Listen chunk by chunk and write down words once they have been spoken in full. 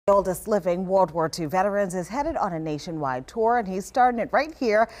Oldest living World War II veterans is headed on a nationwide tour, and he's starting it right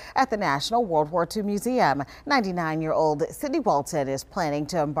here at the National World War II Museum. 99-year-old Sidney Walton is planning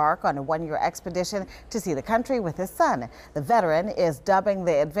to embark on a one-year expedition to see the country with his son. The veteran is dubbing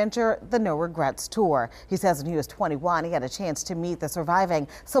the adventure the No Regrets Tour. He says when he was 21, he had a chance to meet the surviving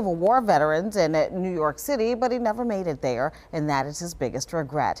Civil War veterans in New York City, but he never made it there, and that is his biggest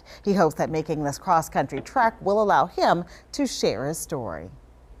regret. He hopes that making this cross-country trek will allow him to share his story.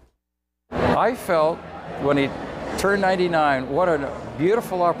 I felt when he turned 99, what a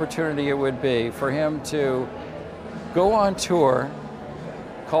beautiful opportunity it would be for him to go on tour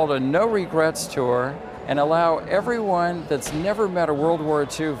called a No Regrets Tour and allow everyone that's never met a World War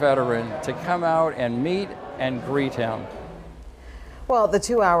II veteran to come out and meet and greet him. Well, the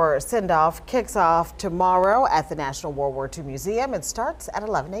 2-hour send-off kicks off tomorrow at the National World War II Museum. It starts at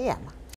 11 a.m.